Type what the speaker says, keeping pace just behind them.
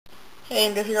Hey,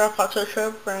 and this is our part of the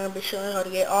show. We're going to be showing you how to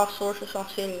get all sources on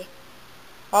Cydia.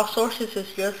 All sources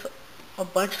is just a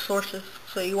bunch of sources,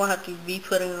 so you won't have to be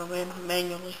putting them in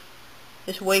manually.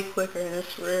 It's way quicker and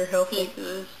it's very helpful.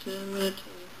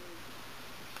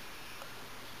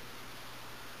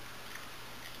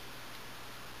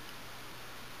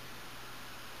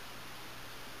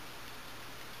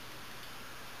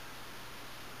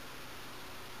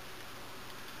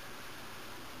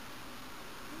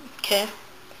 Okay.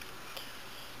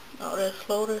 Now that's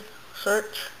loaded.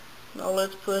 Search. Now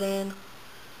let's put in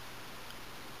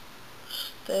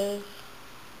steffwiz.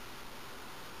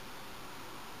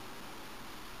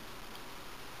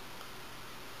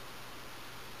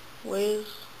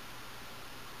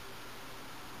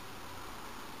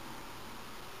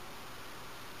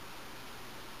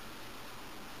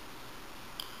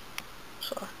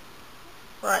 Sorry.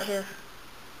 Right here.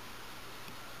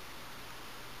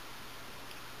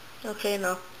 Okay,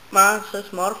 now mine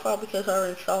says modify because I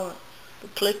already installed it.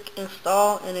 But click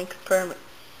install and then confirm it.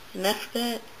 And after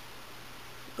that,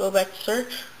 go back to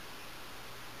search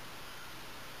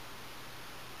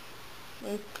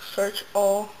and search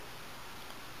all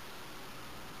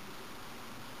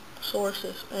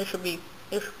sources, and it should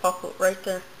pop up right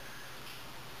there.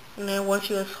 And then once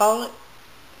you install it,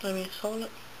 let me install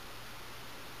it.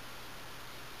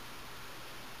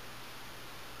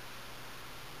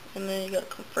 And then you gotta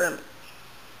confirm it.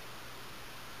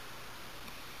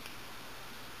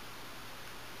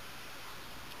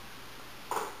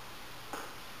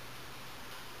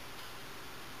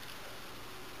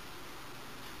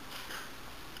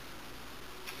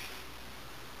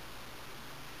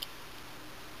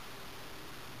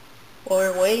 While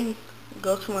you're waiting,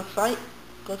 go to my site,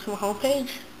 go to my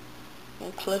homepage,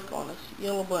 and click on this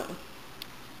yellow button.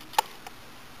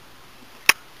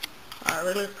 I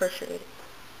really appreciate it.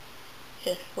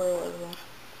 Yes, where was it?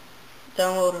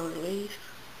 Download and release.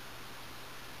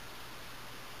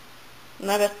 And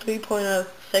I got 3.0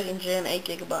 second gen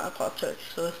 8GB iPod Touch,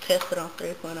 so it's tested on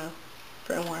 3.0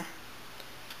 firmware.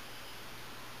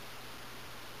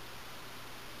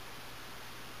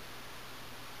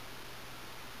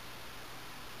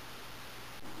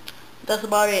 That's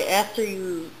about it. After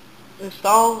you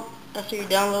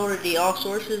downloaded the all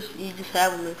sources, you just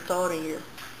have them installed in your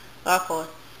iPod.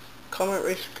 Comment,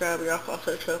 rate, subscribe, your iPod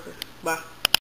Touch helper. Bye.